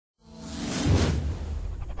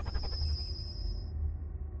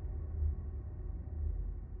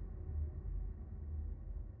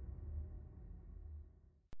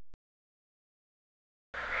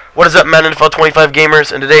What is up, Madden NFL 25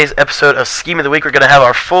 gamers? In today's episode of Scheme of the Week, we're going to have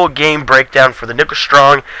our full game breakdown for the nickel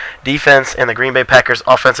strong defense and the Green Bay Packers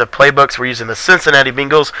offensive playbooks. We're using the Cincinnati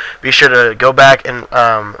Bengals. Be sure to go back and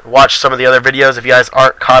watch some of the other videos if you guys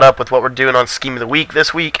aren't caught up with what we're doing on Scheme of the Week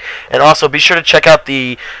this week. And also be sure to check out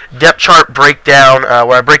the depth chart breakdown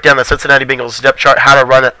where I break down the Cincinnati Bengals depth chart, how to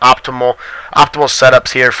run an optimal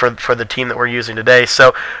setups here for the team that we're using today.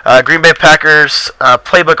 So Green Bay Packers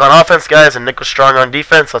playbook on offense, guys, and nickel strong on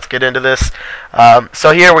defense. Let's get into this.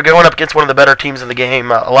 So here we're going up against one of the better teams in the game.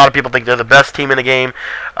 A lot of people think they're the best team in the game.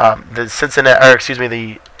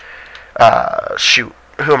 The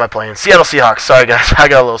who am I playing? Seattle Seahawks. Sorry, guys, I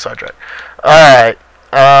got a little sidetracked. All right.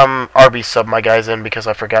 RB sub my guys in because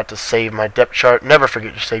I forgot to save my depth chart. Never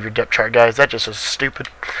forget to save your depth chart, guys. That just is stupid.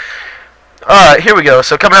 Alright, here we go.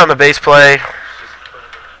 So coming out in the base play.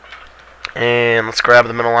 And let's grab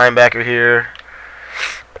the middle linebacker here.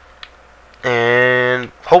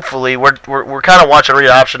 And hopefully we're kind of watching read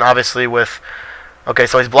option, obviously, with... Okay,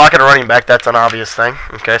 so he's blocking a running back. That's an obvious thing.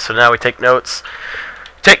 Okay, so now we take notes.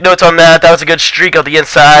 Take notes on that. That was a good streak on the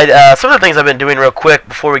inside. Some of the things I've been doing real quick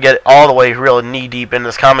before we get all the way real knee deep in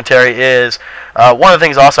this commentary is one of the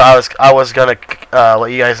things also I was gonna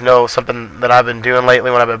let you guys know something that I've been doing lately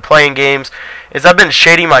when I've been playing games is I've been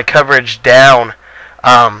shading my coverage down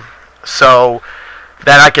so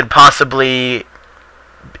that I can possibly.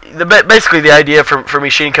 Basically, the idea for me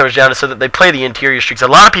shading coverage down is so that they play the interior streaks. A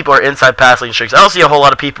lot of people are inside pass leading streaks. I don't see a whole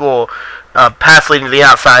lot of people pass leading to the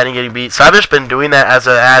outside and getting beat. So I've just been doing that as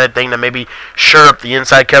an added thing to maybe shore up the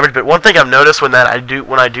inside coverage. But one thing I've noticed when I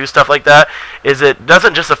do stuff like that is it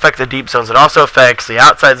doesn't just affect the deep zones. It also affects the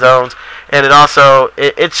outside zones, and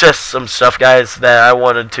it's just some stuff, guys, that I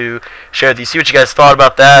wanted to share with you. See what you guys thought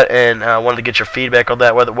about that, and wanted to get your feedback on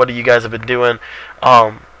that. What you guys have been doing.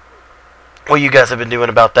 What you guys have been doing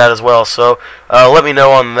about that as well. So let me know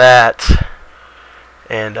on that.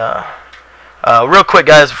 And real quick,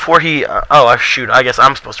 guys, before he shoot, I guess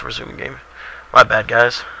I'm supposed to resume the game. My bad,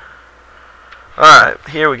 guys. Alright,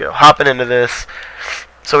 here we go, hopping into this.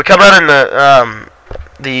 So we come out in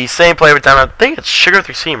the same play every time. I think it's sugar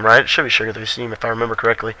through seam, right? It should be sugar through seam if I remember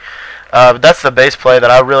correctly. But that's the base play that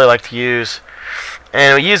I really like to use.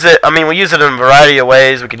 And we use it in a variety of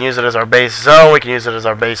ways. We can use it as our base zone. We can use it as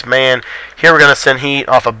our base man. Here we're going to send heat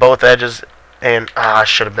off of both edges. And, I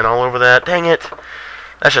should have been all over that. Dang it.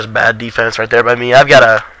 That's just bad defense right there by me. I've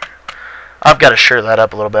got to shore that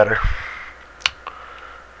up a little better.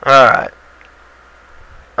 Alright.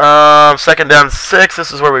 Second down 6.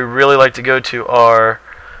 This is where we really like to go to our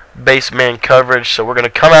base man coverage. So we're going to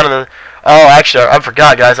come out of the... Oh, actually, I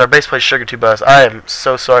forgot, guys. Our base play is sugar 2 bus. I am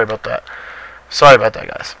so sorry about that. Sorry about that,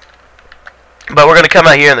 guys. But we're going to come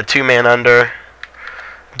out here in the 2-man under.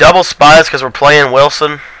 Double spies because we're playing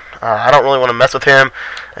Wilson. I don't really want to mess with him.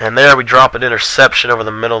 And there we drop an interception over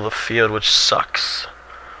the middle of the field, which sucks.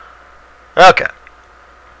 Okay.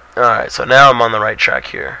 Alright, so now I'm on the right track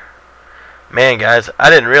here. Man, guys, I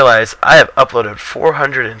didn't realize I have uploaded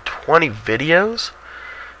 420 videos.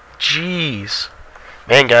 Jeez.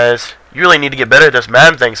 Man, guys, you really need to get better at this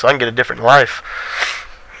Madden thing so I can get a different life.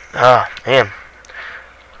 Ah, man.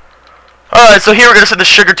 Alright, so here we're going to send the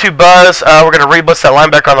sugar 2 buzz. We're going to re-blitz that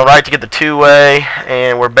linebacker on the right to get the two-way.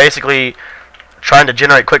 And we're basically trying to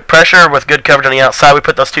generate quick pressure with good coverage on the outside. We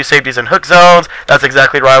put those 2 safeties in hook zones. That's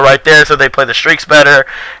exactly right there, so they play the streaks better.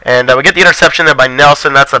 And we get the interception there by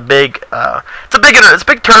Nelson. That's a big, it's a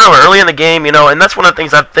big turnover early in the game, you know. And that's one of the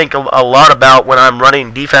things I think a lot about when I'm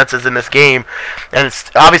running defenses in this game. And it's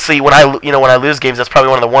obviously when I lose games, that's probably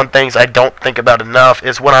one of the things I don't think about enough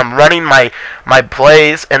is when I'm running my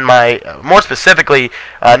plays and more specifically,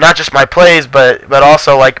 not just my plays, but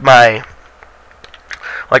also like my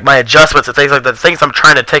adjustments and things like that, things I'm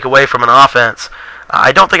trying to take away from an offense.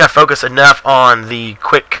 I don't think I focus enough on the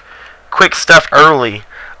quick stuff early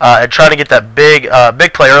and trying to get that big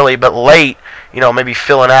play early, but late, you know, maybe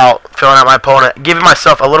filling out my opponent, giving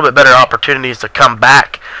myself a little bit better opportunities to come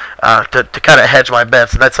back to kind of hedge my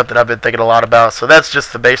bets, and that's something I've been thinking a lot about. So that's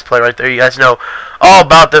just the base play right there. You guys know all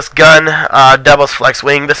about this gun, Devil's Flex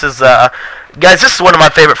Wing. This is guys, this is one of my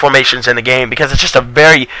favorite formations in the game because it's just a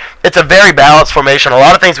very balanced formation. A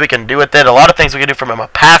lot of things we can do with it. A lot of things we can do from a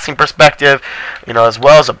passing perspective, you know, as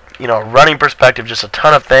well as a running perspective. Just a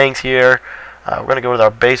ton of things here. We're gonna go with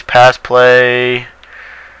our base pass play.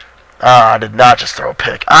 I did not just throw a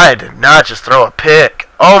pick.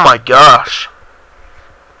 Oh my gosh.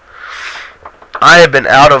 I have been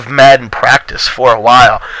out of Madden practice for a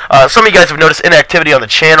while. Some of you guys have noticed inactivity on the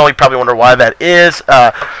channel. You probably wonder why that is.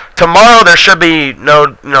 Tomorrow there should be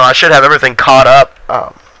I should have everything caught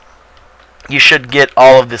up. You should get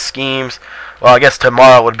all of the schemes Well, I guess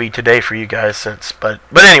tomorrow would be today for you guys, but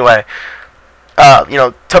anyway,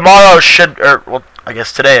 tomorrow should, or well, I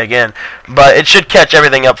guess today again, but it should catch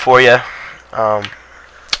everything up for you,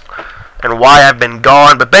 and why I've been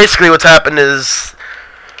gone. But basically, what's happened is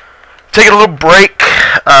taking a little break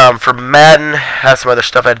from Madden. Had some other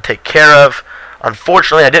stuff I had to take care of.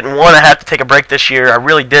 Unfortunately, I didn't want to have to take a break this year. I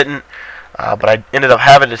really didn't, but I ended up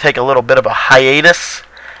having to take a little bit of a hiatus.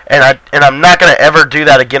 And I'm not going to ever do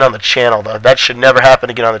that again on the channel, though. That should never happen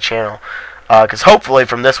again on the channel. Because hopefully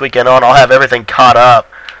from this weekend on, I'll have everything caught up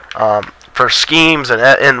for schemes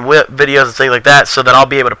and whip videos and things like that, so that I'll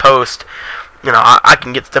be able to post. I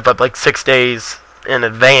can get stuff up like 6 days in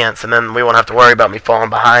advance, and then we won't have to worry about me falling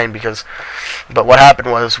behind. But what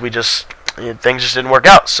happened was things just didn't work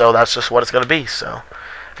out. So that's just what it's going to be. So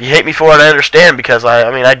if you hate me for it, I understand, because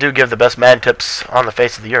I do give the best Madden tips on the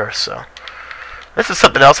face of the earth. So. This is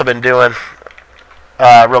something else I've been doing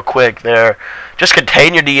real quick there. Just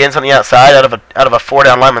contain your DNs on the outside out of a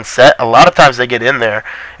 4-down lineman set. A lot of times they get in there.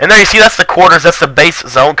 And there you see that's the quarters, that's the base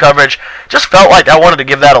zone coverage. Just felt like I wanted to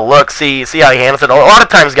give that a look, see how he handles it. A lot of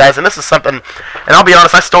times, guys, and this is something, and I'll be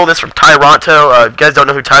honest, I stole this from Tyronto. If you guys don't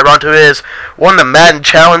know who Tyronto is, won the Madden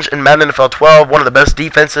Challenge in Madden NFL 12, one of the best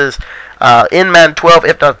defenses in Madden 12,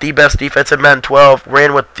 if not the best defense in Madden 12.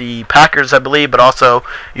 Ran with the Packers, I believe, but also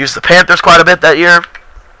used the Panthers quite a bit that year.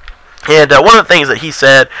 And one of the things that he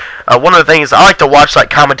said, one of the things, I like to watch like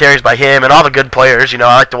commentaries by him and all the good players. I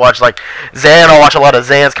like to watch like Zan. I'll watch a lot of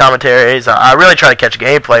Zan's commentaries. I really try to catch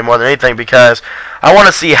gameplay more than anything, because I want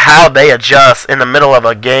to see how they adjust in the middle of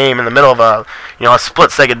a game, in the middle of a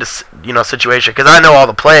split-second situation. Because I know all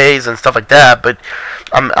the plays and stuff like that, but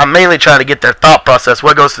I'm mainly trying to get their thought process,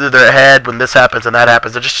 what goes through their head when this happens and that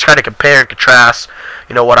happens. I'm just trying to compare and contrast,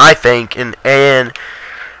 what I think. And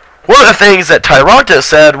one of the things that Tyronto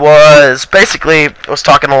said was basically was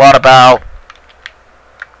talking a lot about.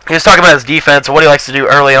 He was talking about his defense and what he likes to do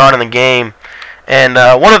early on in the game. And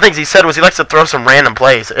one of the things he said was he likes to throw some random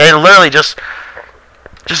plays, and literally just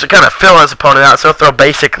to kind of fill his opponent out. So he'll throw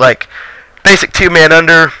basic 2-man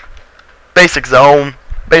under, basic zone,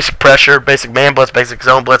 basic pressure, basic man blitz, basic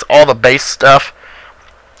zone blitz, all the base stuff,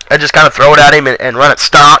 and just kind of throw it at him and run it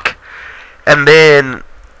stock. And then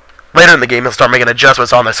later in the game, he'll start making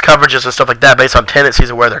adjustments on his coverages and stuff like that based on tendencies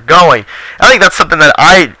of where they're going. I think that's something that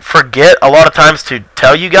I forget a lot of times to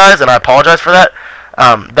tell you guys, and I apologize for that.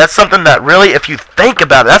 That's something that really, if you think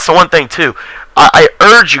about it, that's the one thing too. I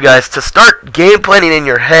urge you guys to start game planning in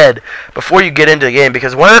your head before you get into the game,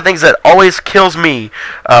 because one of the things that always kills me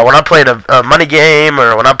when I'm playing a money game,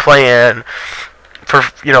 or when I'm playing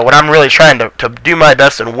when I'm really trying to do my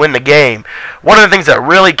best and win the game, one of the things that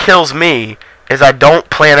really kills me is I don't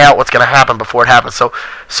plan out what's going to happen before it happens. So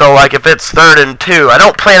like if it's 3rd and 2, I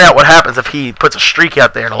don't plan out what happens if he puts a streak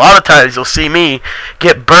out there. And a lot of times you'll see me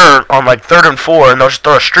get burnt on like 3rd and 4, and they'll just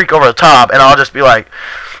throw a streak over the top, and I'll just be like,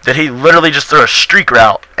 did he literally just throw a streak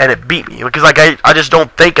route and it beat me? Because like I just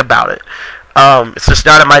don't think about it. It's just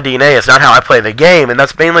not in my DNA. It's not how I play the game, and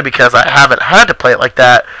that's mainly because I haven't had to play it like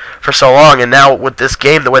that for so long. And now with this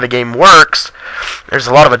game, the way the game works, there's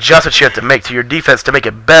a lot of adjustments you have to make to your defense to make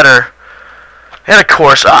it better. And of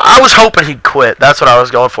course, I was hoping he'd quit. That's what I was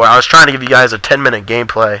going for. I was trying to give you guys a 10-minute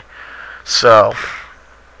gameplay. So,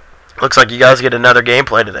 looks like you guys get another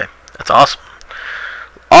gameplay today. That's awesome.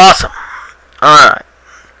 Awesome. Alright.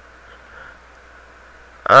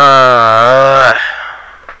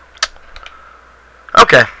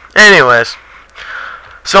 Okay. Anyways.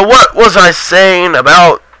 So what was I saying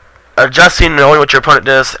about adjusting and knowing what your opponent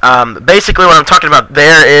does? Basically what I'm talking about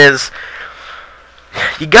there is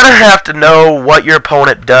you gotta have to know what your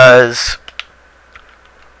opponent does.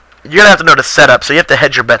 You're gonna have to know the setup, so you have to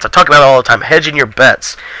hedge your bets. I talk about it all the time, hedging your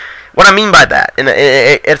bets. What I mean by that, and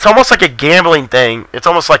it's almost like a gambling thing. It's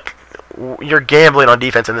almost like you're gambling on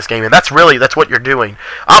defense in this game, and that's what you're doing.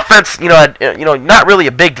 Offense, not really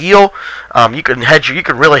a big deal. You can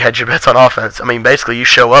really hedge your bets on offense. I mean, basically, you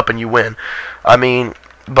show up and you win.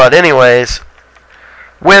 But anyways,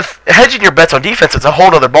 with hedging your bets on defense, it's a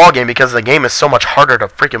whole other ballgame, because the game is so much harder to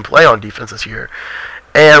freaking play on defense this year.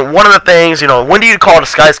 And one of the things, when do you call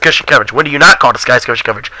disguise cushion coverage? When do you not call disguise cushion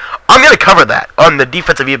coverage? I'm going to cover that on the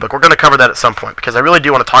defensive ebook. We're going to cover that at some point, because I really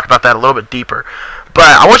do want to talk about that a little bit deeper. But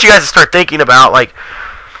I want you guys to start thinking about, like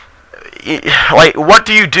what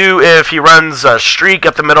do you do if he runs a streak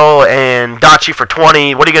up the middle and dots you for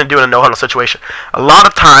 20? What are you going to do in a no-huddle situation? A lot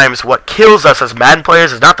of times, what kills us as Madden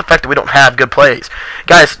players is not the fact that we don't have good plays.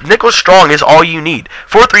 Guys, Nicholas Strong is all you need.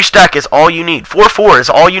 4-3 stack is all you need. 4-4 is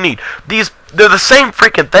all you need. They're the same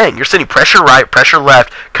freaking thing. You're sending pressure right, pressure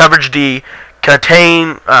left, coverage D,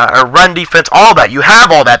 contain, or run defense, all that. You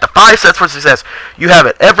have all that. The 5 steps for success, you have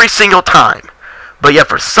it every single time. But yet,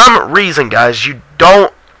 for some reason, guys, you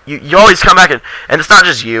don't. You always come back, and it's not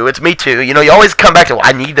just you, it's me too. You know, you always come back to, well,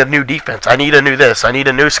 I need a new defense, I need a new this, I need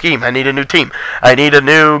a new scheme, I need a new team, I need a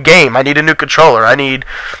new game, I need a new controller, I need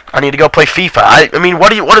to go play FIFA. I mean,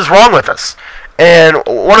 what is wrong with us? And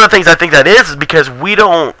one of the things I think that is because we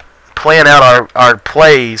don't plan out our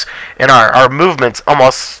plays and our movements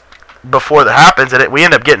almost before that happens, and we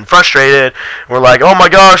end up getting frustrated. We're like, oh my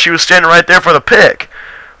gosh, he was standing right there for the pick.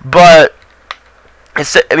 But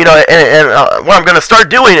it's, you know, and what I'm going to start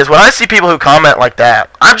doing is when I see people who comment like that,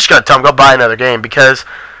 I'm just going to tell them, go buy another game, because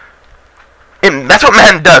that's what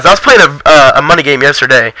Madden does. I was playing a money game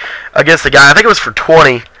yesterday against a guy, I think it was for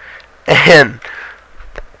 20, and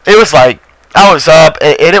it was like, I was up,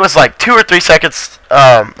 and it was like 2 or 3 seconds,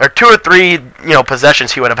 or 2 or 3,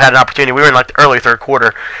 possessions he would have had an opportunity. We were in like the early third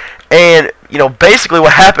quarter, and basically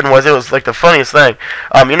what happened was, it was like the funniest thing.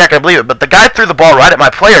 You're not gonna believe it, but the guy threw the ball right at my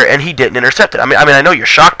player, and he didn't intercept it. I mean, I know you're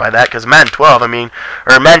shocked by that because Madden 12, or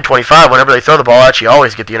Madden 25, whenever they throw the ball at you,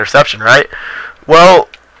 always get the interception, right? Well,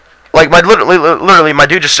 like literally, my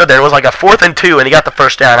dude just stood there. It was like a 4th and 2, and he got the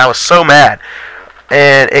first down. I was so mad,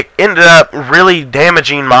 and it ended up really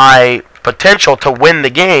damaging my potential to win the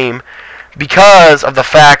game because of the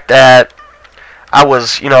fact that I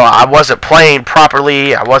wasn't playing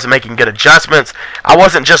properly. I wasn't making good adjustments. I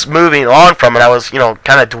wasn't just moving on from it. I was,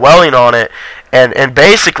 kind of dwelling on it. And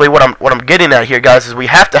basically what I'm getting at here, guys, is we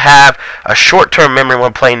have to have a short-term memory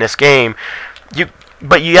when playing this game.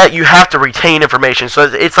 But yet you have to retain information.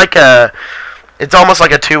 So it's almost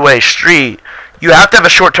like a two-way street. You have to have a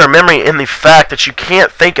short-term memory in the fact that you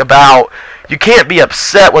can't you can't be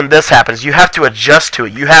upset when this happens. You have to adjust to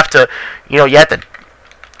it. You have to,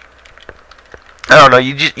 I don't know.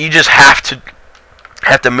 You just have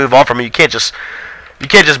to move on from it. You can't just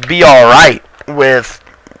be all right with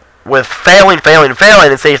failing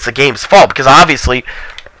and say it's the game's fault, because obviously,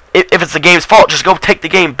 if it's the game's fault, just go take the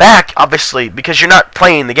game back. Obviously, because you're not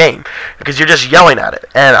playing the game, because you're just yelling at it.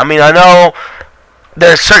 And I know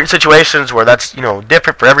there's certain situations where that's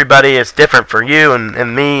different for everybody. It's different for you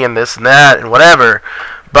and me and this and that and whatever.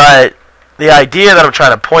 But the idea that I'm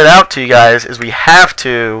trying to point out to you guys is we have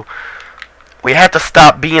to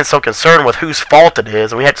stop being so concerned with whose fault it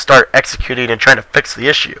is, and we have to start executing and trying to fix the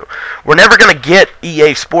issue. We're never going to get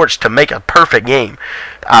EA Sports to make a perfect game.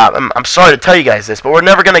 I'm sorry to tell you guys this, but we're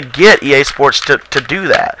never going to get EA Sports to do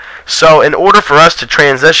that. So in order for us to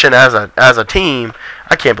transition as a team,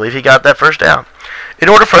 I can't believe he got that first down. In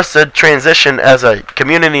order for us to transition as a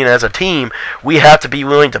community and as a team, we have to be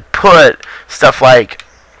willing to put stuff like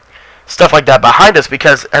that behind us,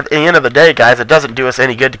 because at the end of the day, guys, it doesn't do us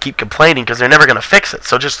any good to keep complaining, because they're never going to fix it.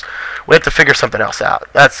 So we have to figure something else out.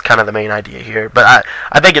 That's kind of the main idea here. But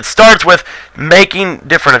I think it starts with making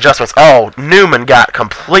different adjustments. Oh, Newman got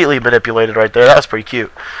completely manipulated right there. That was pretty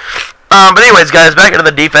cute. But anyways, guys, back into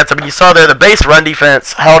the defense. You saw there the base run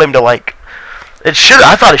defense held him to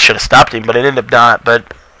I thought he should have stopped him, but it ended up not.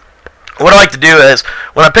 But what I like to do is,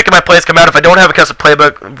 when I'm picking my plays come out, if I don't have a custom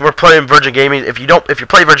playbook, we're playing Virgin Gaming. If you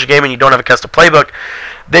play Virgin Gaming and you don't have a custom playbook,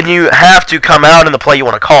 then you have to come out in the play you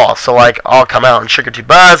want to call. So I'll come out in Sugar 2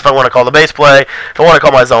 Buzz if I want to call the base play. If I want to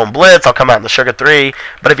call my zone blitz, I'll come out in the Sugar 3.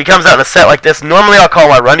 But if he comes out in a set like this, normally I'll call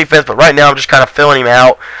my run defense, but right now I'm just kind of filling him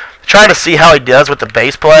out, trying to see how he does with the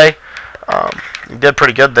base play. He did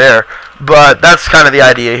pretty good there. But that's kind of the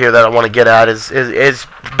idea here that I want to get at, is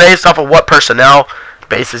based off of what personnel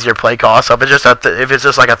bases your play call. So if it's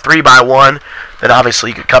just like a 3-by-1, then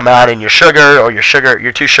obviously you could come out in your sugar or your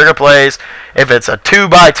 2 sugar plays. If it's a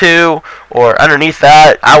 2-by-2 or underneath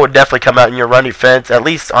that, I would definitely come out in your run defense, at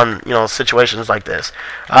least on situations like this.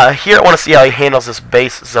 Here I want to see how he handles this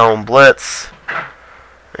base zone blitz.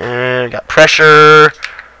 And got pressure.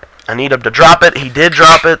 I need him to drop it. He did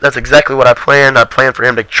drop it. That's exactly what I planned. I planned for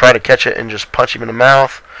him to try to catch it and just punch him in the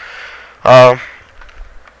mouth. I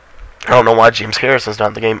don't know why James Harrison's not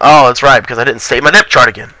in the game. Oh, that's right, because I didn't save my depth chart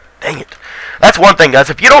again. Dang it. That's one thing, guys.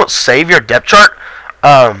 If you don't save your depth chart,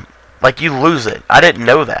 you lose it. I didn't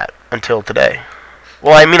know that until today.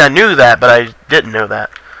 Well, I knew that, but I didn't know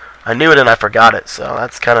that. I knew it and I forgot it, so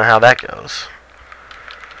that's kind of how that goes.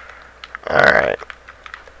 Alright.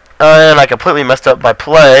 And I completely messed up my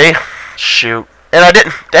play. Shoot. And I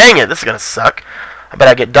didn't. Dang it, this is going to suck. I bet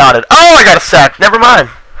I get dotted. Oh, I got a sack. Never mind.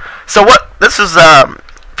 So this is,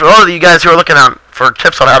 for all of you guys who are looking out for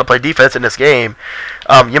tips on how to play defense in this game,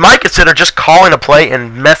 you might consider just calling a play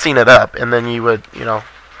and messing it up, and then you would,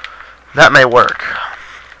 that may work.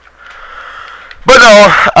 But no,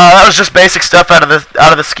 that was just basic stuff out of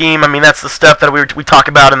the scheme. I mean, that's the stuff that we talk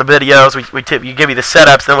about in the videos. You give you the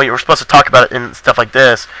setups, then we were supposed to talk about it in stuff like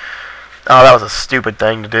this. Oh, that was a stupid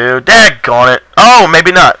thing to do. Daggone it. Oh,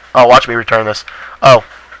 maybe not. Oh, watch me return this. Oh,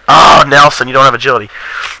 Nelson, you don't have agility.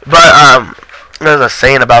 But there's a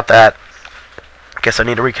saying about that. I guess I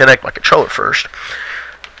need to reconnect my controller first.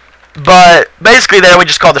 But basically there we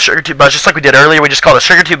just called the sugar tube buzz, just like we did earlier. We just called the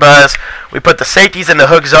sugar tube buzz. We put the safeties in the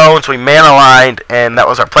hook zones. We man aligned, and that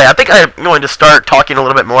was our play. I think I'm going to start talking a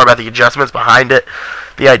little bit more about the adjustments behind it,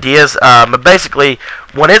 the ideas. But basically,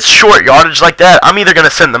 when it's short yardage like that, I'm either going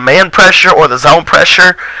to send the man pressure or the zone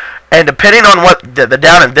pressure. And depending on what the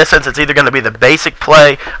down and distance, it's either going to be the basic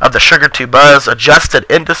play of the sugar tube buzz adjusted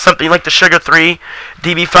into something like the sugar 3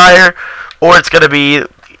 DB fire, or it's going to be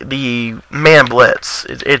the man blitz.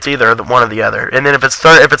 It's either one or the other. And then if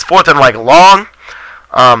it's fourth and like long,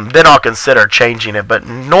 then I'll consider changing it. But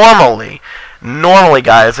normally,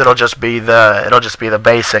 guys, it'll just be the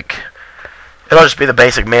basic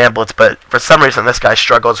man blitz. But for some reason, this guy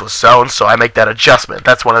struggles with zones, so I make that adjustment.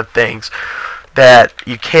 That's one of the things that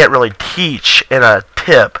you can't really teach in a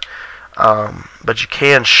tip, but you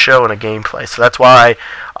can show in a gameplay. So that's why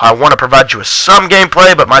I want to provide you with some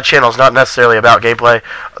gameplay, but my channel is not necessarily about gameplay.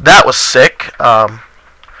 That was sick. And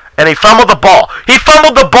he fumbled the ball. He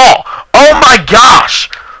fumbled the ball. Oh my gosh.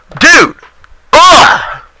 Dude.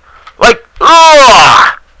 Ugh. Like,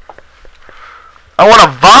 ugh. I want to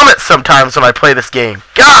vomit sometimes when I play this game.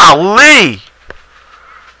 Golly.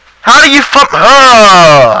 How do you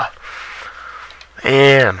fumble?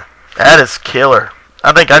 Man, that is killer.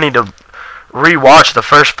 I think I need to rewatch the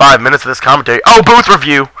first 5 minutes of this commentary. Oh, booth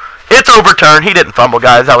review. It's overturned. He didn't fumble,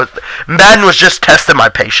 guys. Madden was just testing my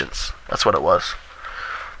patience. That's what it was.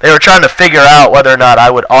 They were trying to figure out whether or not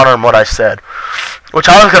I would honor what I said, which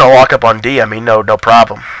I was going to walk up on D. I mean, no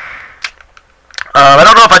problem. I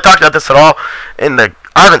don't know if I talked about this at all I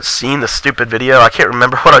haven't seen the stupid video. I can't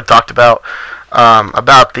remember what I talked about.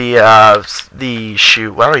 About the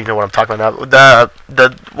shoot. Well, I don't even know what I'm talking about now.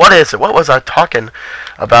 What is it? What was I talking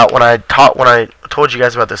about when I told you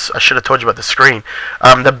guys about this? I should have told you about the screen.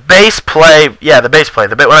 The base play. Yeah, the base play.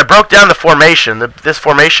 When I broke down the formation, this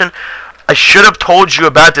formation, I should have told you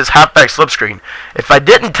about this halfback slip screen. If I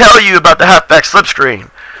didn't tell you about the halfback slip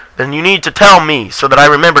screen, then you need to tell me so that I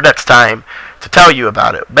remember next time to tell you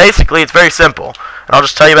about it. Basically, it's very simple, and I'll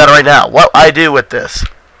just tell you about it right now. What I do with this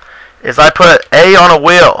is I put A on a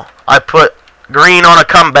wheel, I put Green on a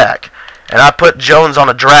comeback, and I put Jones on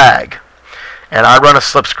a drag, and I run a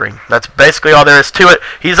slip screen. That's basically all there is to it.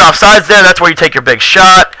 He's offsides there. That's where you take your big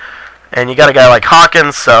shot, and you got a guy like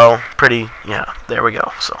Hawkins, so yeah, there we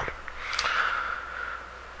go. So,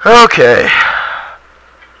 okay.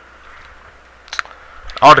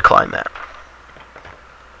 I'll decline that.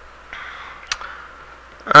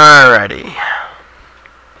 Alrighty.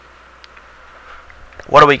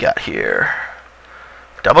 What do we got here?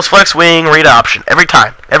 Doubles flex wing, read option. Every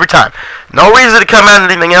time. No reason to come out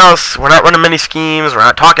anything else. We're not running many schemes. We're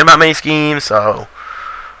not talking about many schemes. So,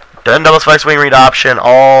 done doubles flex wing, read option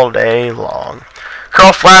all day long.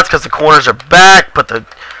 Curl flats because the corners are back. Put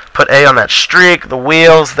A on that streak. The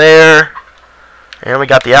wheels there. And we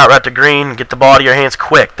got the out route to Green. Get the ball to your hands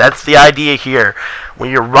quick. That's the idea here.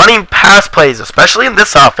 When you're running pass plays, especially in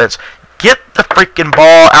this offense, get the freaking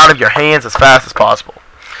ball out of your hands as fast as possible.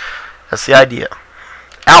 That's the idea.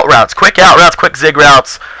 Out routes, quick zig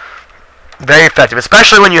routes. Very effective,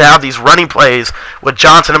 especially when you have these running plays with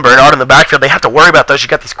Johnson and Bernard in the backfield. They have to worry about those. You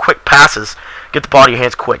got these quick passes. Get the ball to your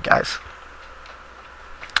hands quick, guys.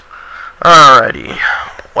 Alrighty.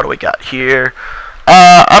 What do we got here?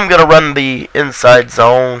 I'm going to run the inside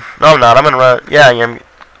zone. No, I'm not. I'm going to run. Yeah, I am.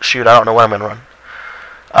 Shoot, I don't know what I'm going to run.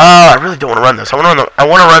 I really don't want to run this. I want to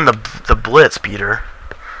run the blitz, Peter.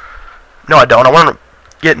 No, I don't. I want to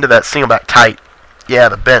get into that single back tight. Yeah,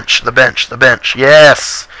 the bench.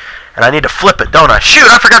 Yes. And I need to flip it, don't I? Shoot,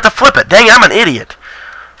 I forgot to flip it. Dang it, I'm an idiot.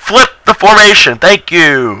 Flip the formation. Thank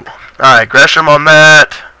you. All right, Gresham on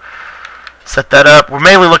that. Set that up. We're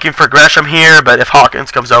mainly looking for Gresham here, but if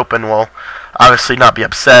Hawkins comes open, we'll obviously not be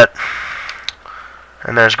upset.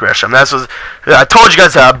 And there's Gresham. I told you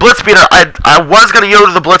guys, blitz beater. I was gonna go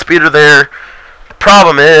to the blitz beater there.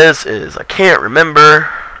 Problem is I can't remember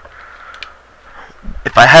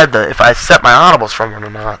if I set my audibles from it or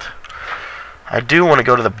not. I do want to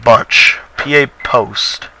go to the bunch. PA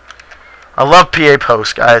post. I love PA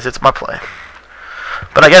post, guys. It's my play.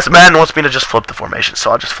 But I guess Madden wants me to just flip the formation,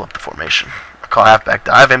 so I'll just flip the formation. I'll call halfback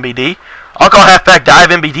dive MBD. I'll call halfback dive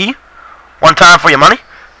MBD. One time for your money.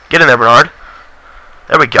 Get in there, Bernard.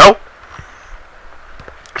 There we go.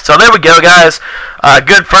 So there we go, guys.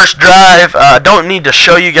 Good first drive. Don't need to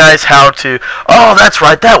show you guys how to... Oh, that's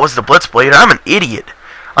right. That was the blitz blader. I'm an idiot.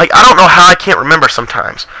 Like, I don't know how I can't remember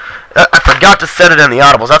sometimes. I forgot to set it in the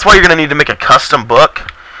audibles. That's why you're going to need to make a custom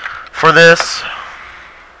book for this.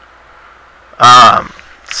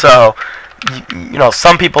 So, you know,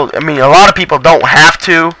 some people... I mean, a lot of people don't have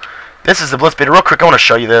to. This is the blitz blader. Real quick, I want to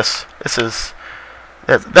show you this. This is...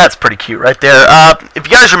 That's pretty cute right there. If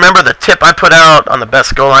you guys remember the tip I put out on the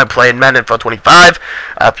best goal line play in Madden Info 25,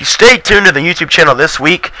 if you stay tuned to the YouTube channel this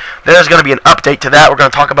week, there's going to be an update to that. We're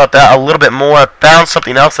going to talk about that a little bit more. I found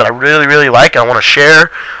something else that I really, really like. I want to share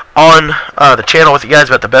on the channel with you guys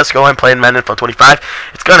about the best goal line play in Madden Info 25.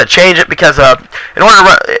 It's going to change it because in order to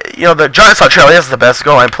run, you know, the giant slot trail is the best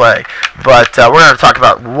goal line play, but we're going to talk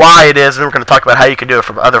about why it is, and we're going to talk about how you can do it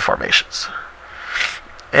from other formations.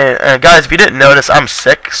 And guys, if you didn't notice, I'm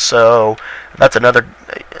sick, so that's another.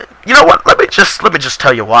 You know what? Let me just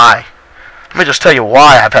tell you why. Let me just tell you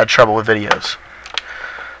why I've had trouble with videos.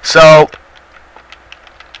 So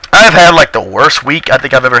I've had like the worst week I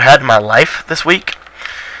think I've ever had in my life this week,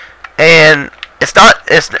 and it's not.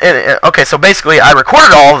 Okay. So basically, I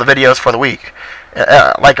recorded all of the videos for the week,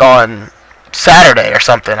 like on Saturday or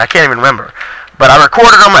something. I can't even remember, but I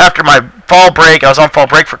recorded them after my fall break. I was on fall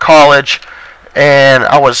break for college. And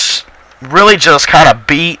I was really just kind of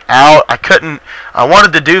beat out. I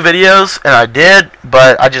wanted to do videos, and I did,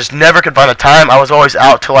 but I just never could find the time. I was always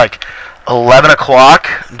out till like 11 o'clock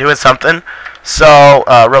doing something. So,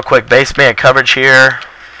 real quick, base man coverage here.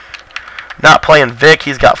 Not playing Vic.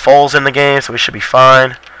 He's got Foles in the game, so we should be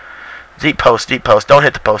fine. Deep post, deep post. Don't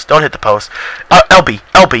hit the post, don't hit the post.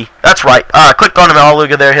 LB, that's right. Clicked on him,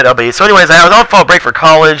 Aluga there, hit LB. So anyways, I was on fall break for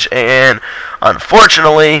college, and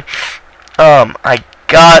unfortunately... I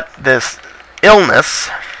got this illness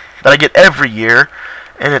that I get every year,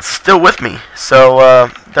 and it's still with me. So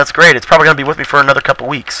that's great. It's probably going to be with me for another couple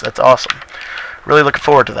weeks. That's awesome. Really looking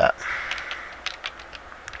forward to that.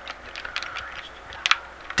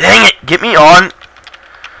 Dang it! Get me on.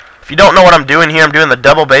 If you don't know what I'm doing here, I'm doing the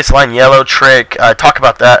double baseline yellow trick. Talk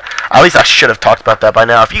about that. At least I should have talked about that by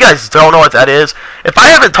now. If you guys don't know what that is, if I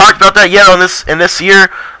haven't talked about that yet in this year,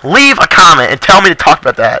 leave a comment and tell me to talk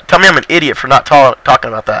about that. Tell me I'm an idiot for not talking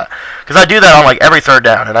about that. Because I do that on like every third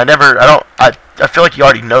down, and I feel like you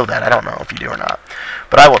already know that. I don't know if you do or not.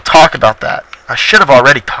 But I will talk about that. I should have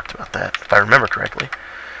already talked about that, if I remember correctly.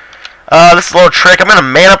 This is a little trick. I'm going to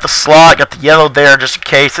man up the slot. Got the yellow there just in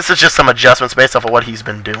case. This is just some adjustments based off of what he's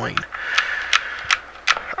been doing.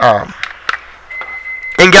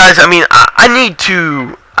 And guys, I mean,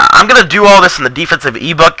 I'm going to do all this in the defensive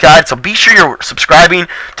ebook guide, so be sure you're subscribing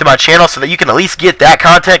to my channel so that you can at least get that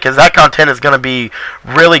content, because that content is going to be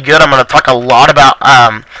really good. I'm going to talk a lot about,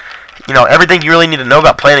 you know, everything you really need to know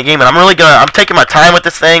about playing a game, and I'm taking my time with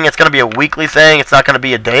this thing. It's going to be a weekly thing. It's not going to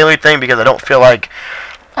be a daily thing, because I don't feel like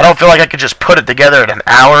I could just put it together in an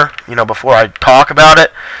hour, you know, before I talk about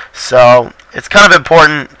it. So it's kind of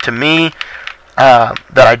important to me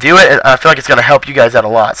that I do it. I feel like it's going to help you guys out a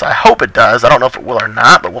lot. So I hope it does. I don't know if it will or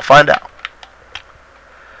not, but we'll find out.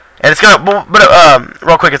 And it's going to, but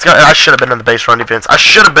real quick, I should have been in the base run defense. I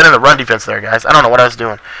should have been in the run defense there, guys. I don't know what I was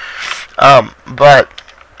doing.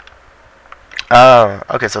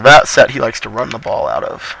 Okay, so that set he likes to run the ball out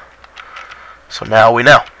of. So now we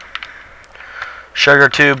know. Sugar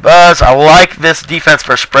Tube Buzz. I like this defense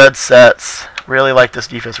for spread sets. Really like this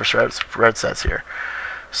defense for spread sets here.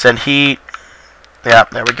 Send heat. Yeah,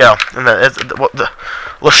 there we go. And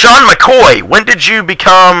LaShawn McCoy, when did you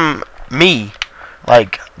become me?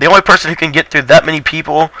 Like, the only person who can get through that many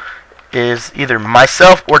people is either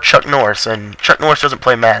myself or Chuck Norris, and Chuck Norris doesn't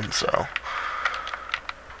play Madden, so.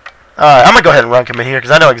 Alright, I'm going to go ahead and run commit here,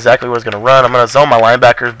 because I know exactly what it's going to run. I'm going to zone my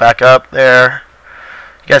linebackers back up there.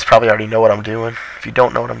 You guys probably already know what I'm doing, if you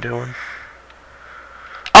don't know what I'm doing.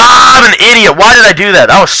 Ah, I'm an idiot. Why did I do that?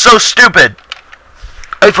 That was so stupid.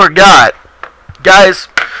 I forgot. Guys,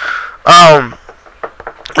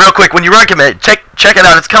 real quick, when you run commit, check it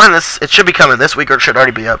out. It's coming it should be coming this week, or it should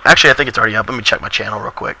already be up. Actually, I think it's already up. Let me check my channel real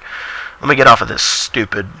quick. Let me get off of this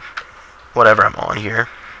stupid whatever I'm on here.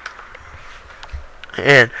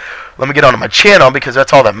 And let me get onto my channel, because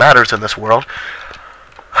that's all that matters in this world.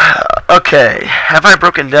 Okay, have I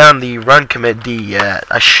broken down the run commit D yet?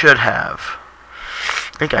 I should have.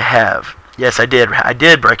 I think I have. Yes, I did. I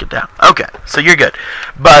did break it down. Okay, so you're good.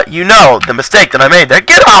 But you know the mistake that I made there.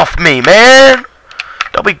 Get off me, man!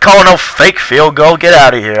 Don't be calling no fake field goal. Get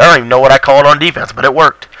out of here. I don't even know what I called on defense, but it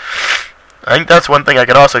worked. I think that's one thing I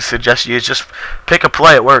could also suggest you is just pick a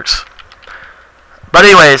play. It works. But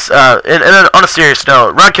anyways, and on a serious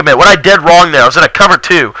note, run commit. What I did wrong there, I was in a cover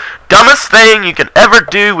 2. dumbest thing you can ever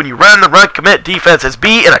do when you run the run commit defense is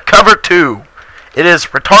be in a cover 2. It is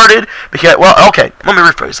retarded because, well, okay, let me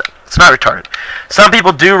rephrase that. It's not retarded. Some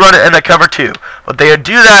people do run it in a cover 2, but they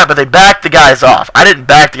do that, but they back the guys off. I didn't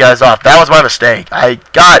back the guys off. That was my mistake. I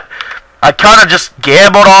kind of just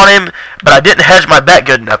gambled on him, but I didn't hedge my bet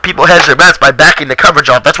good enough. People hedge their bets by backing the coverage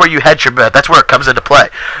off. That's where you hedge your bet. That's where it comes into play.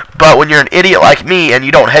 But when you're an idiot like me and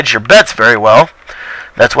you don't hedge your bets very well,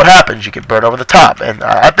 that's what happens. You get burned over the top. And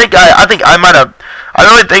I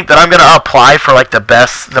really think that I'm gonna apply for like the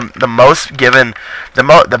best, the most given,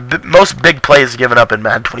 the most big plays given up in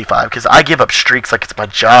Madden 25 because I give up streaks like it's my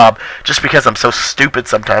job just because I'm so stupid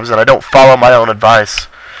sometimes and I don't follow my own advice.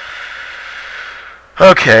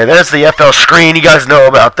 Okay, there's the FL screen. You guys know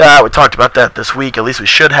about that. We talked about that this week. At least we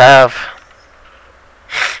should have.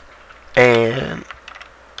 And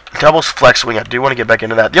doubles flex swing. I do want to get back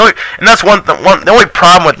into that. The only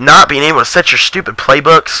problem with not being able to set your stupid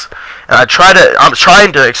playbooks. And I'm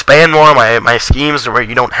trying to expand more on my schemes where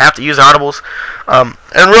you don't have to use audibles.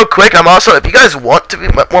 And real quick, I'm also, if you guys want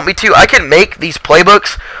me to, I can make these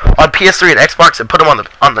playbooks on PS3 and Xbox and put them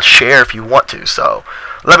on the share if you want to. So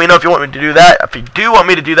let me know if you want me to do that. If you do want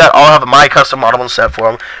me to do that, I'll have my custom audible set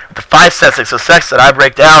for them. The 5 sets, 6 sets that I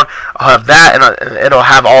break down, I'll have that, and it'll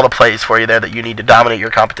have all the plays for you there that you need to dominate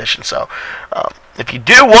your competition. So if you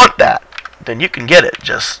do want that, then you can get it.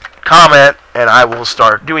 Just comment, and I will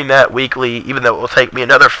start doing that weekly, even though it will take me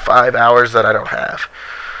another 5 hours that I don't have.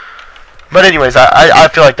 But anyways, I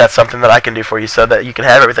feel like that's something that I can do for you so that you can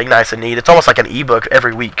have everything nice and neat. It's almost like an ebook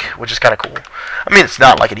every week, which is kind of cool. I mean, it's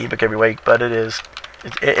not like an ebook every week, but it is.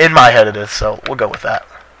 In my head it is, so we'll go with that.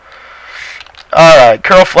 Alright,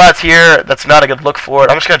 curl flats here. That's not a good look for it.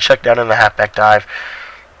 I'm just going to check down in the halfback dive.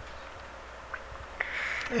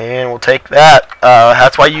 And we'll take that.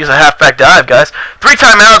 That's why you use a halfback dive, guys. 3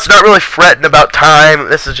 timeouts, not really fretting about time.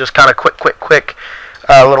 This is just kind of quick,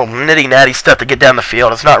 little nitty-natty stuff to get down the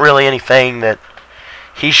field. It's not really anything that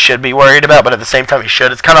he should be worried about, but at the same time he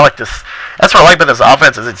should. It's kind of like this. That's what I like about this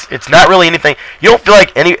offense is it's not really anything. You don't feel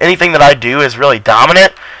like anything that I do is really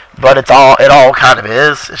dominant, but it all kind of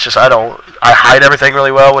is. It's just I hide everything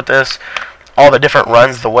really well with this. All the different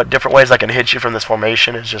runs, what different ways I can hit you from this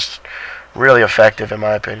formation is just really effective in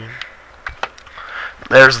my opinion.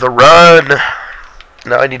 There's the run.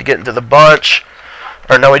 Now I need to get into the bunch.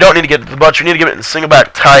 Or no, we don't need to get into the bunch. We need to get it in single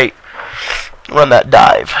back tight. Run that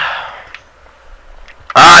dive.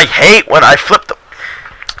 I hate when I flip the...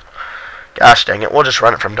 Gosh dang it, we'll just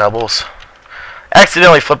run it from doubles.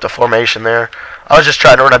 Accidentally flipped the formation there. I was just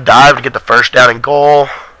trying to run a dive to get the first down and goal.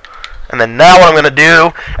 And then now what I'm going to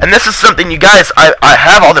do, and this is something you guys, I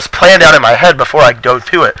have all this planned out in my head before I go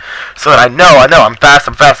to it. So that I know, I'm fast,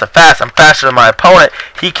 I'm faster than my opponent.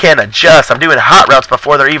 He can't adjust. I'm doing hot routes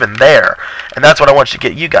before they're even there. And that's what I want you to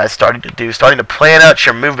get you guys starting to do. Starting to plan out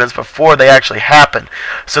your movements before they actually happen.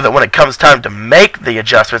 So that when it comes time to make the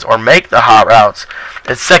adjustments or make the hot routes,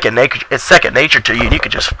 it's second nature to you and you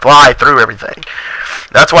can just fly through everything.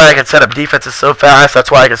 That's why I can set up defenses so fast.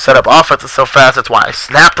 That's why I can set up offenses so fast. That's why I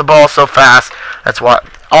snap the ball so fast. That's why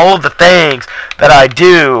all of the things that I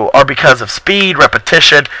do are because of speed,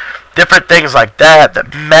 repetition, different things like that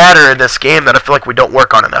matter in this game that I feel like we don't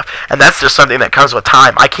work on enough. And that's just something that comes with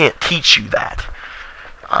time. I can't teach you that.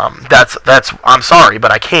 I'm sorry,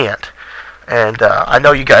 but I can't. And I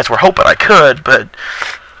know you guys were hoping I could, but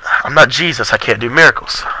I'm not Jesus. I can't do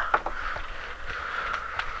miracles.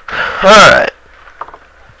 Alright.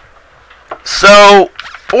 So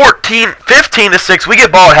 15 to 6. We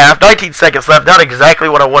get ball at half. 19 seconds left. Not exactly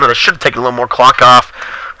what I wanted. I should have taken a little more clock off.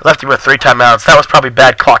 I left him with 3 timeouts. That was probably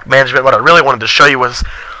bad clock management. What I really wanted to show you was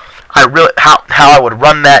how I would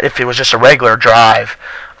run that if it was just a regular drive.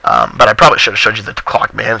 But I probably should have showed you the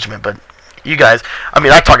clock management. But you guys,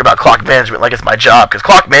 I talk about clock management like it's my job, because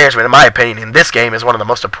clock management, in my opinion, in this game is one of the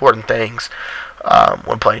most important things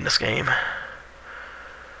when playing this game.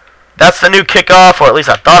 That's the new kickoff, or at least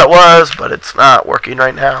I thought it was, but it's not working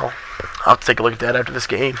right now. I'll have to take a look at that after this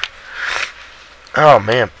game. Oh,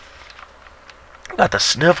 man. I got the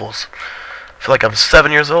sniffles. I feel like I'm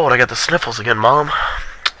 7 years old. I got the sniffles again, Mom.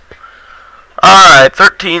 Alright,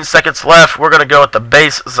 13 seconds left. We're going to go with the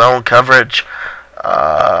base zone coverage.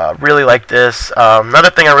 Really like this. Another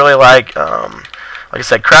thing I really like I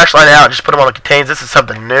said, crash line out and just put them on the contains. This is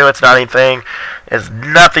something new. It's not anything. It's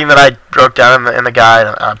nothing that I broke down in the guide.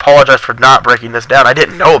 I apologize for not breaking this down. I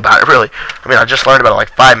didn't know about it, really. I just learned about it like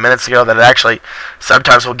 5 minutes ago that it actually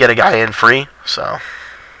sometimes will get a guy in free. So,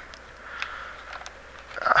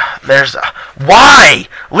 there's... Why?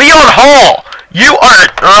 Leon Hall! You are...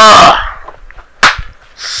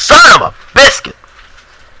 son of a biscuit!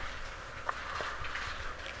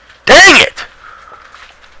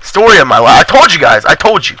 story of my life. I told you guys. I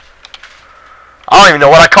told you. I don't even know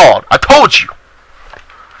what I called. I told you.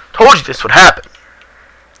 Told you this would happen.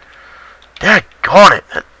 Daggone it.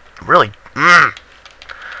 That really...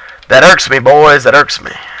 That irks me, boys. That irks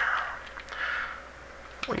me.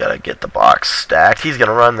 We gotta get the box stacked. He's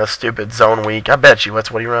gonna run the stupid zone week. I bet you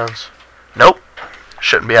that's what he runs. Nope.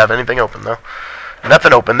 Shouldn't be having anything open, though.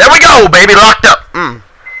 Nothing open. There we go, baby. Locked up.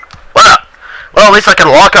 What up? Well, at least I can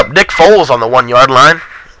lock up Nick Foles on the 1 yard line.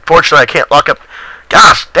 Fortunately, I can't lock up...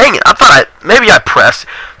 Gosh, dang it. I thought maybe I pressed.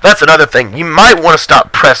 That's another thing. You might want to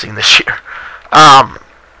stop pressing this year.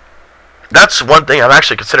 That's one thing I've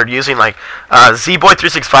actually considered using, like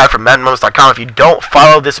ZBoy365 from MaddenMoments.com. If you don't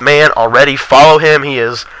follow this man already, follow him. He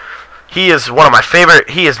is one of my favorite.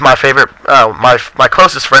 He is my favorite, my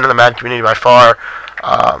closest friend in the Madden community by far.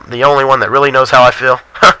 The only one that really knows how I feel.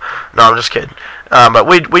 No, I'm just kidding. But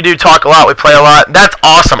we do talk a lot. We play a lot. That's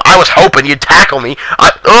awesome. I was hoping you'd tackle me.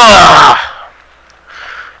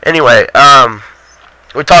 Anyway,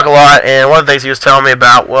 we talk a lot, and one of the things he was telling me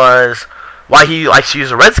about was why he likes to use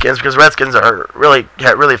the Redskins, because Redskins are really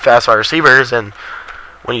fast wide receivers, and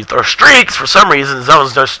when you throw streaks, for some reason,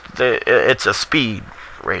 zones it's a speed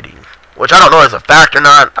rating, which I don't know if it's a fact or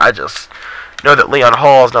not. I just know that Leon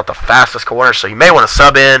Hall is not the fastest corner, so you may want to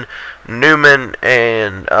sub in Newman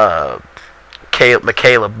and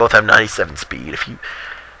McCaleb both have 97 speed.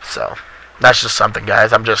 So that's just something,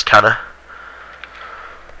 guys. I'm just kind of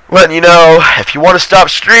letting you know, if you want to stop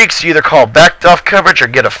streaks, you either call backed off coverage or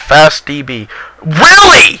get a fast DB.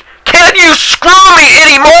 Really? Can't you screw me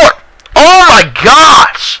anymore? Oh my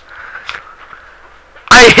gosh!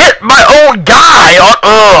 I hit my own guy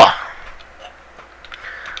on.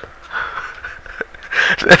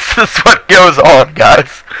 This is what goes on,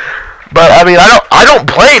 guys. But I mean, I don't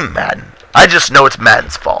blame Madden. I just know it's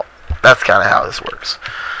Madden's fault. That's kind of how this works.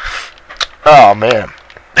 Oh man.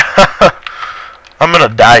 I'm gonna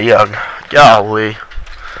die young. Golly.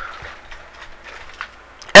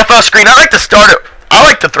 FO screen. I like to start it. I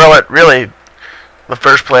like to throw it really the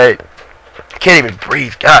first play. Can't even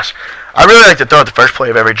breathe. Gosh. I really like to throw it the first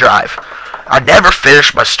play of every drive. I never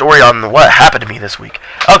finished my story on what happened to me this week.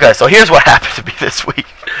 Okay, so here's what happened to me this week.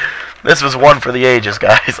 This was one for the ages,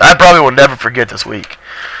 guys. I probably will never forget this week.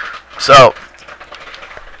 So,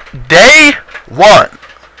 day 1.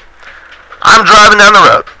 I'm driving down the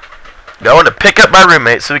road, going to pick up my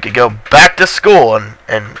roommate so we could go back to school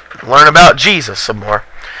and learn about Jesus some more.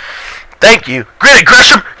 Thank you. Gritty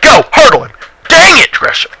Gresham, go! Hurdle him! Dang it,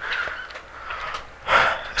 Gresham!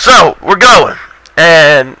 So, we're going,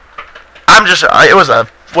 and I'm just, it was a,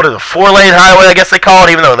 what is it, 4-lane highway, I guess they call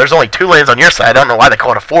it, even though there's only 2 lanes on your side. I don't know why they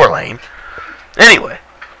call it a 4-lane. Anyway.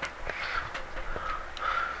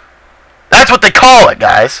 That's what they call it,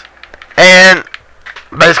 guys. And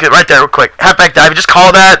basically, right there, real quick, halfback dive, you just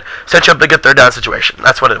call that, set you up to get third down situation.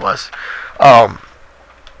 That's what it was.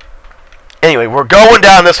 Anyway, we're going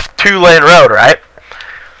down this 2-lane road, right?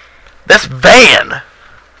 This van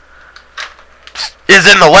is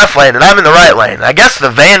in the left lane, and I'm in the right lane. I guess the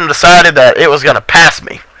van decided that it was going to pass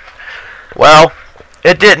me. Well,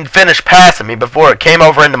 it didn't finish passing me before it came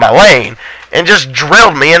over into my lane and just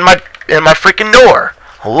drilled me in my freaking door.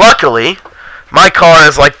 Luckily, my car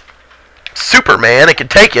is like Superman. It could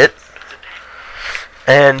take it.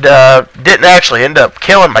 And didn't actually end up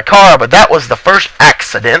killing my car, but that was the first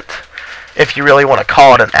accident, if you really want to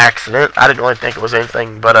call it an accident. I didn't really think it was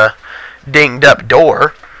anything but a dinged up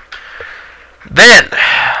door. Then,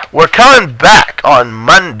 we're coming back on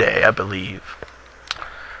Monday, I believe.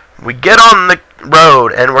 We get on the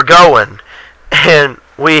road, and we're going, and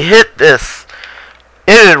we hit this.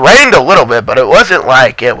 It had rained a little bit, but it wasn't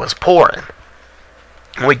like it was pouring.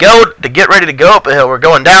 We go to get ready to go up a hill. We're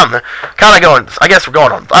going down the, kind of going, I guess we're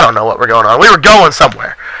going on, I don't know what we're going on. We were going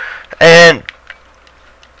somewhere. And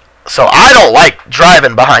so I don't like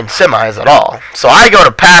driving behind semis at all. So I go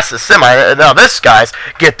to pass the semi. Now this, guys,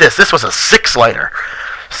 get this. This was a 6-laner.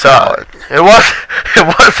 So it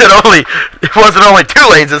wasn't only 2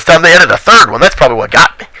 lanes this time. They added a 3rd one. That's probably what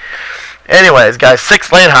got me. Anyways, guys,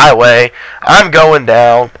 6-lane highway. I'm going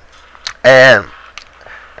down, and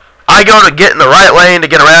I go to get in the right lane to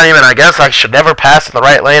get around him, and I guess I should never pass in the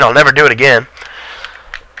right lane. I'll never do it again.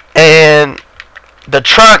 And the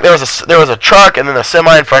truck, there was a truck and then a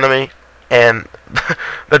semi in front of me, and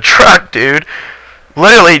the truck, dude,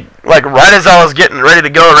 literally, like right as I was getting ready to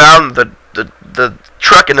go around the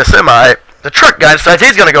truck and the semi, the truck guy decides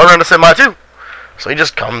he's gonna go around the semi too. So he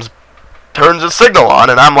just comes, turns his signal on,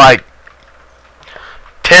 and I'm like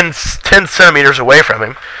 10 centimeters away from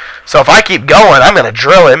him. So if I keep going, I'm gonna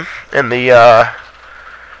drill him in the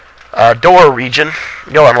door region,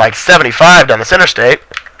 going like 75 down this interstate.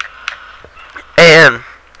 And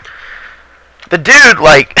the dude,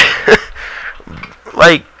 like,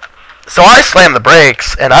 like, so I slammed the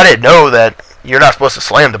brakes, and I didn't know that you're not supposed to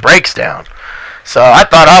slam the brakes down. So I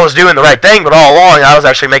thought I was doing the right thing, but all along I was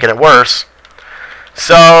actually making it worse.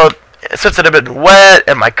 So since it had been wet,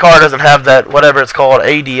 and my car doesn't have that, whatever it's called,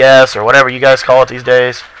 ADS, or whatever you guys call it these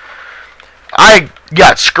days, I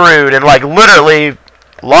got screwed and, like, literally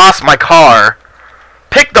lost my car.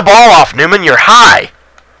 Pick the ball off, Newman, you're high.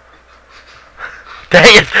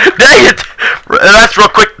 Dang it. That's real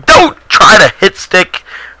quick. Don't try to hit stick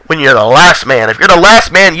when you're the last man. If you're the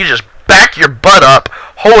last man, you just back your butt up,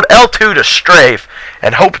 hold L2 to strafe,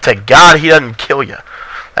 and hope to God he doesn't kill you.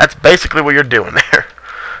 That's basically what you're doing there.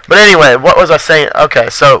 But anyway, what was I saying? Okay,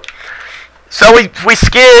 so we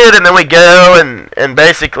skid, and then we go, and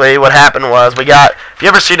basically what happened was we got, if you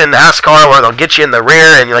ever seen in NASCAR where they'll get you in the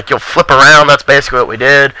rear and you'll flip around, that's basically what we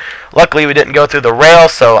did. Luckily we didn't go through the rail,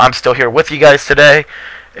 so I'm still here with you guys today,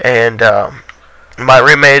 and my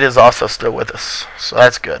roommate is also still with us, so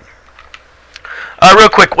that's good. Real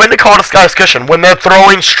quick, when to call this guy's cushion? When they're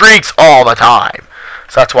throwing streaks all the time.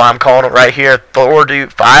 So that's why I'm calling it right here. Thor do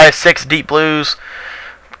 5, 6 deep blues.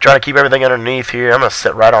 Trying to keep everything underneath here. I'm going to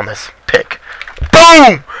sit right on this pick.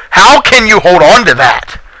 Boom! How can you hold on to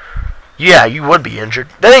that? Yeah, you would be injured.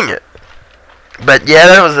 Dang it. But yeah,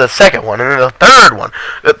 that was the second one. And then the third one.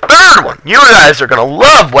 The third one. You guys are going to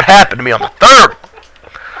love what happened to me on the third one.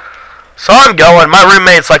 So I'm going. My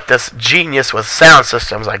roommate's like this genius with sound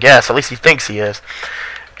systems, I guess. At least he thinks he is.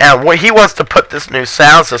 And he wants to put this new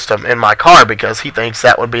sound system in my car because he thinks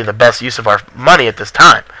that would be the best use of our money at this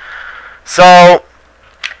time. So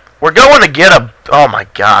we're going to get a... Oh my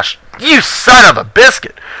gosh. You son of a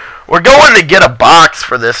biscuit. We're going to get a box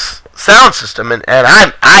for this sound system. And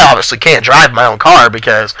I obviously can't drive my own car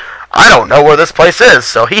because I don't know where this place is.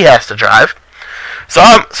 So he has to drive.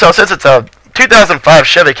 So since it's a 2005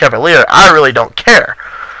 Chevy Cavalier, I really don't care.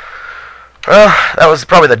 Well, that was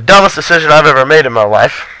probably the dumbest decision I've ever made in my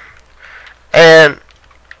life. And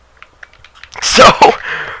so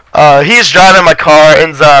he's driving my car,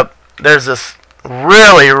 ends up, there's this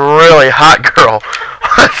really, really hot girl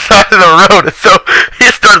on the side of the road. And so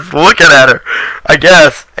he starts looking at her, I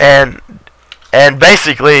guess, and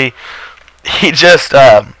basically he just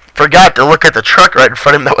forgot to look at the truck right in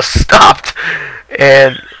front of him that was stopped.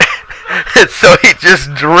 And so he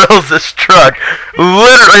just drills this truck.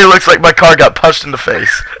 Literally looks like my car got punched in the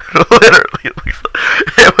face. Literally.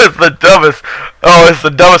 It was the dumbest. Oh, it's the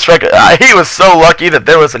dumbest wreck. He was so lucky that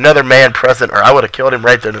there was another man present, or I would have killed him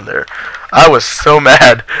right then and there. I was so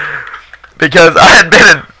mad. Because I had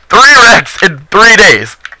been in 3 wrecks in 3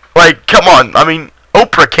 days. Like, come on. I mean,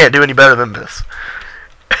 Oprah can't do any better than this.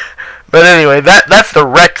 But anyway, that's the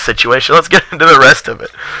wreck situation. Let's get into the rest of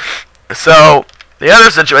it. So the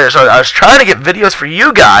other situation, I was trying to get videos for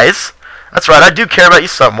you guys. That's right, I do care about you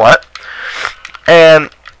somewhat.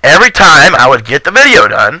 And every time I would get the video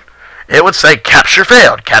done, it would say capture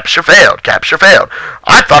failed, capture failed, capture failed.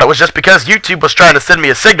 I thought it was just because YouTube was trying to send me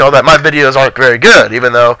a signal that my videos aren't very good,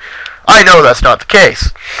 even though I know that's not the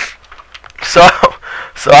case. So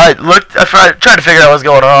I tried to figure out what was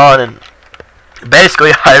going on, and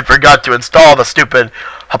basically I forgot to install the stupid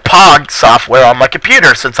Hapog software on my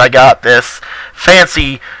computer since I got this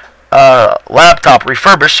fancy laptop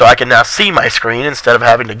refurbished, so I can now see my screen instead of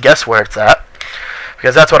having to guess where it's at,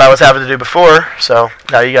 because that's what I was having to do before. So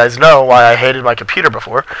now you guys know why I hated my computer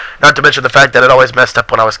before, not to mention the fact that it always messed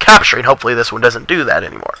up when I was capturing. Hopefully this one doesn't do that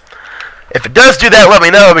anymore. If it does do that, let me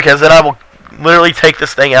know, because then I will literally take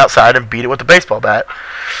this thing outside and beat it with a baseball bat,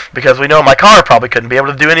 because we know my car probably couldn't be able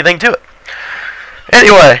to do anything to it.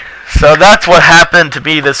 Anyway, so that's what happened to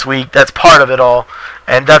me this week. That's part of it all.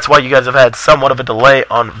 And that's why you guys have had somewhat of a delay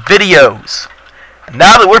on videos.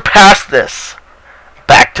 Now that we're past this,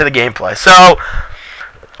 back to the gameplay. So,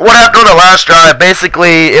 what happened on the last drive,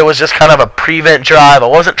 basically, it was just kind of a prevent drive. I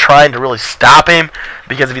wasn't trying to really stop him,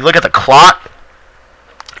 because if you look at the clock,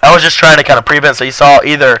 I was just trying to kind of prevent. So you saw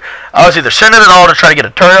I was either sending it all to try to get a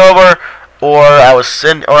turnover, or I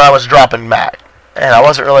was dropping back. And I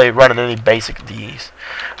wasn't really running any basic Ds.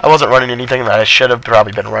 I wasn't running anything that I should have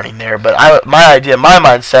probably been running there. But my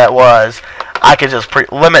mindset was I could just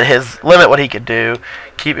limit what he could do,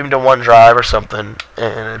 keep him to 1 drive or something,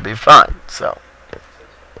 and it'd be fine. So,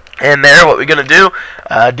 and there, what we're gonna do?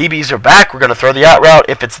 DBs are back. We're gonna throw the out route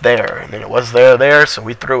if it's there, and then it was there, so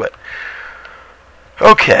we threw it.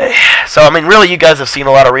 Okay, so I mean, really, you guys have seen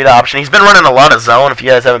a lot of read option. He's been running a lot of zone. If you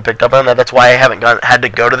guys haven't picked up on that, that's why I haven't had to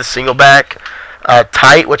go to the single back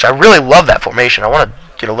tight, which I really love that formation. I want to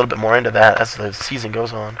get a little bit more into that as the season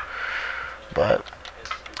goes on. But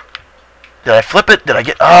did I flip it? Did I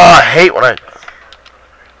get? Oh, I hate when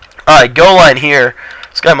Alright, goal line here.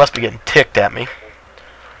 This guy must be getting ticked at me.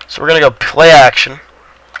 So we're going to go play action.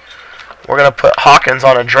 We're going to put Hawkins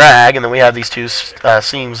on a drag, and then we have these two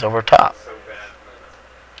seams over top.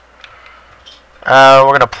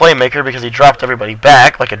 We're going to playmaker because he dropped everybody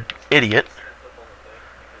back like an idiot.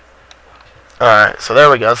 Alright, so there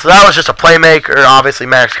we go. So that was just a playmaker, obviously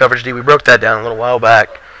max coverage D. We broke that down a little while back.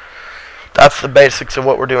 That's the basics of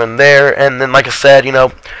what we're doing there. And then, like I said, you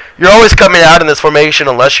know, you're always coming out in this formation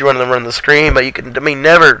unless you want to run the screen. But you can, I mean,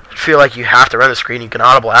 never feel like you have to run the screen. You can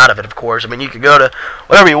audible out of it, of course. I mean, you can go to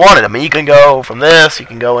whatever you wanted. I mean, you can go from this. You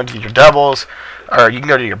can go into your doubles. Or you can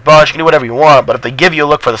go to your bunch. You can do whatever you want. But if they give you a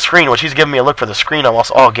look for the screen, which he's giving me a look for the screen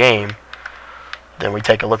almost all game, then we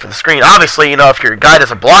take a look for the screen. Obviously, you know, if your guy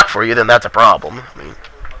doesn't block for you, then that's a problem. I mean,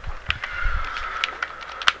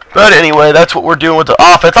 but anyway, that's what we're doing with the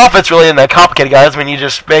offense. Offense really isn't that complicated, guys. I mean, you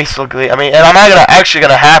just basically, I mean, and I'm actually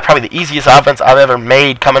gonna have probably the easiest offense I've ever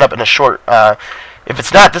made coming up in a short. If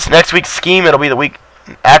it's not this next week's scheme, it'll be the week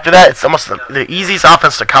after that. It's almost the easiest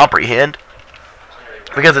offense to comprehend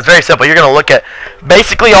because it's very simple. You're gonna look at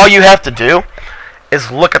basically all you have to do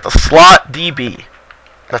is look at the slot DB.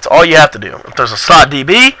 That's all you have to do. If there's a slot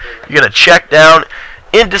DB, you're going to check down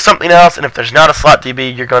into something else, and if there's not a slot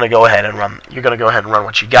DB, you're going to go ahead and run. You're going to go ahead and run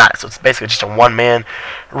what you got. So it's basically just a one-man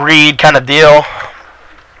read kind of deal.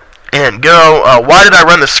 And go. Why did I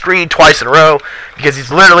run the screen twice in a row? Because he's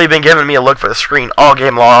literally been giving me a look for the screen all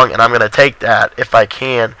game long, and I'm going to take that if I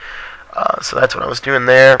can. So that's what I was doing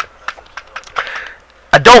there.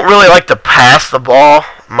 I don't really like to pass the ball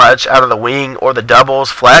much out of the wing or the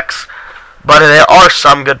doubles flex. But there are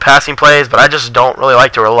some good passing plays, but I just don't really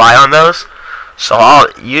like to rely on those. So I'll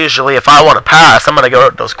usually, if I want to pass, I'm going to go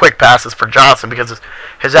to those quick passes for Johnson because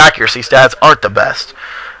his accuracy stats aren't the best.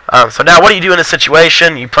 So now what do you do in this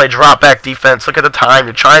situation? You play drop back defense. Look at the time.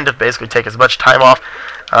 You're trying to basically take as much time off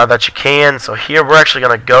that you can. So here we're actually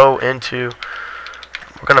going to go into,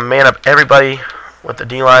 we're going to man up everybody with the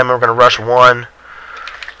D-line. We're going to rush one.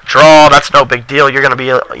 Draw, that's no big deal. You're going to be,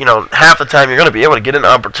 you know, half the time you're going to be able to get an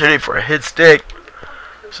opportunity for a hit stick.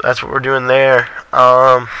 So that's what we're doing there.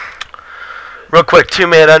 Real quick,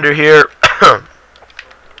 two-man under here.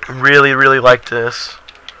 Really, really like this.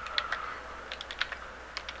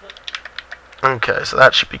 Okay, so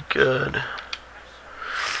that should be good.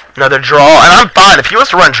 Another draw, and I'm fine. If he wants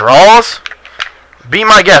to run draws, be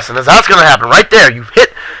my guest, and that's going to happen right there.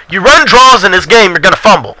 You run draws in this game, you're going to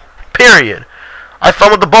fumble. Period. I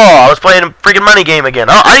fumbled the ball. I was playing a freaking money game again.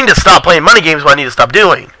 I need to stop playing money games. What I need to stop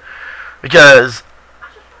doing, because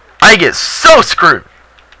I get so screwed.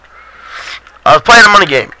 I was playing a money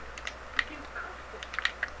game.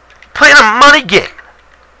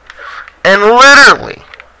 And literally,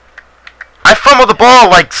 I fumbled the ball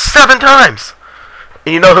like 7 times.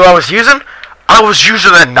 And you know who I was using? I was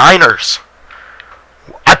using the Niners.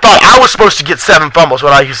 I thought I was supposed to get 7 fumbles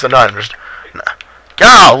when I used the Niners.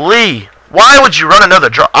 Golly. Why would you run another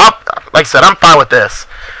draw? Like I said, I'm fine with this.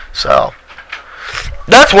 So,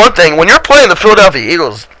 that's one thing. When you're playing the Philadelphia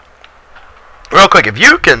Eagles, real quick, if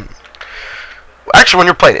you can, actually when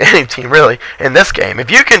you're playing any team really, in this game, if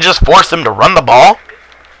you can just force them to run the ball,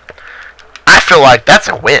 I feel like that's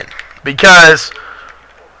a win. Because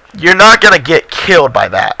you're not going to get killed by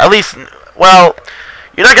that. At least, well,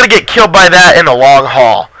 you're not going to get killed by that in the long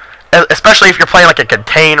haul. Especially if you're playing like a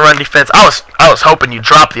contained run defense. I was hoping you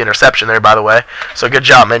dropped the interception there, by the way. So good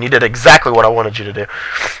job, man. You did exactly what I wanted you to do.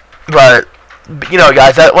 But you know,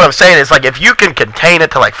 guys, what I'm saying is like if you can contain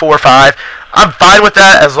it to like 4 or 5, I'm fine with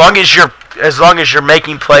that as long as you're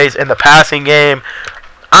making plays in the passing game.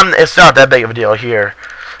 It's not that big of a deal here,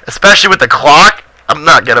 especially with the clock. I'm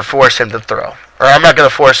not gonna force him to throw, or I'm not gonna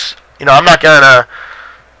force. You know, I'm not gonna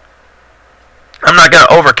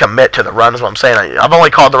overcommit to the run, is what I'm saying. I've only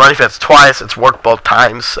called the run defense twice. It's worked both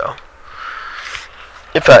times. So,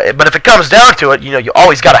 but if it comes down to it, you know, you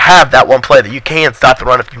always got to have that one play that you can stop the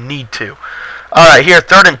run if you need to. All right, here,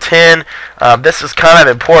 3rd and 10. This is kind of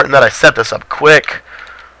important that I set this up quick.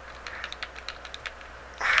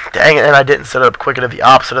 Dang it, and I didn't set it up quick. I did the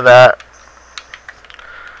opposite of that.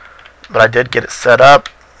 But I did get it set up.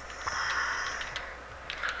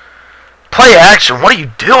 Play action. What are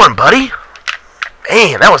you doing, buddy?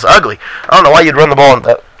 Man, that was ugly. I don't know why you'd run the ball in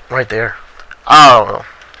that right there. I don't know.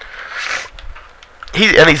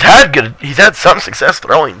 He's had some success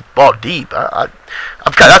throwing ball deep.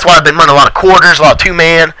 That's why I've been running a lot of quarters, a lot of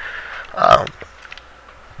two-man.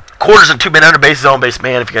 Quarters and two-man under base, zone-based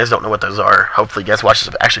man. If you guys don't know what those are, hopefully you guys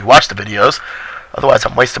actually watch the videos. Otherwise,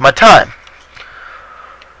 I'm wasting my time.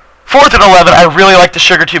 4th and 11. I really like the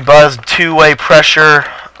Sugar 2 Buzz two-way pressure.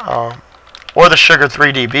 Or the Sugar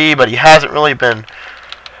 3 DB, but he hasn't really been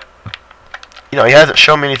he hasn't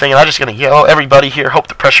shown me anything, and I'm just going to yell everybody here. Hope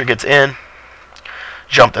the pressure gets in.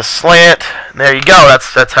 Jump the slant. And there you go.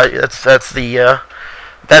 That's the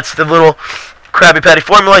little Krabby Patty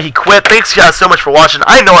formula. He quit. Thanks guys so much for watching.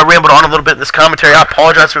 I know I rambled on a little bit in this commentary. I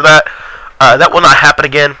apologize for that. That will not happen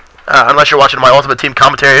again. Unless you're watching my Ultimate Team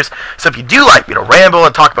commentaries. So if you do like me to ramble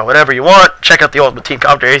and talk about whatever you want, check out the Ultimate Team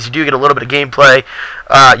commentaries. You do get a little bit of gameplay.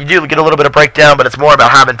 You do get a little bit of breakdown, but it's more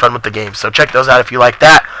about having fun with the game. So check those out if you like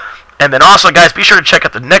that. And then also, guys, be sure to check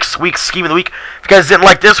out the next week's Scheme of the Week. If you guys didn't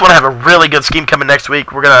like this one, I have a really good scheme coming next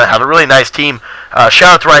week. We're going to have a really nice team. Shout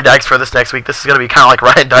out to Ryan Dykes for this next week. This is going to be kind of like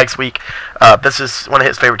Ryan Dykes' week. This is one of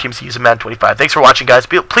his favorite teams to use in Madden 25. Thanks for watching, guys.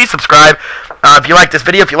 Please subscribe if you like this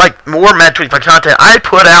video. If you like more Madden 25 content, I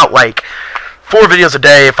put out like 4 videos a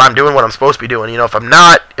day if I'm doing what I'm supposed to be doing. If I'm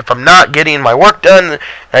not getting my work done and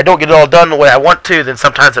I don't get it all done the way I want to, then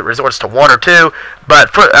sometimes it resorts to 1 or 2.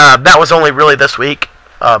 But that was only really this week.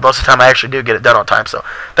 Most of the time I actually do get it done on time. So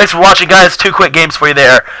thanks for watching, guys. 2 quick games for you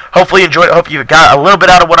there. Hopefully you enjoyed it. Hope you got a little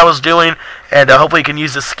bit out of what I was doing. And hopefully you can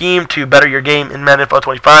use this scheme to better your game in Madden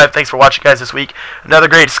 25. Thanks for watching, guys, this week. Another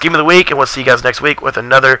great scheme of the week. And we'll see you guys next week with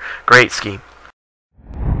another great scheme.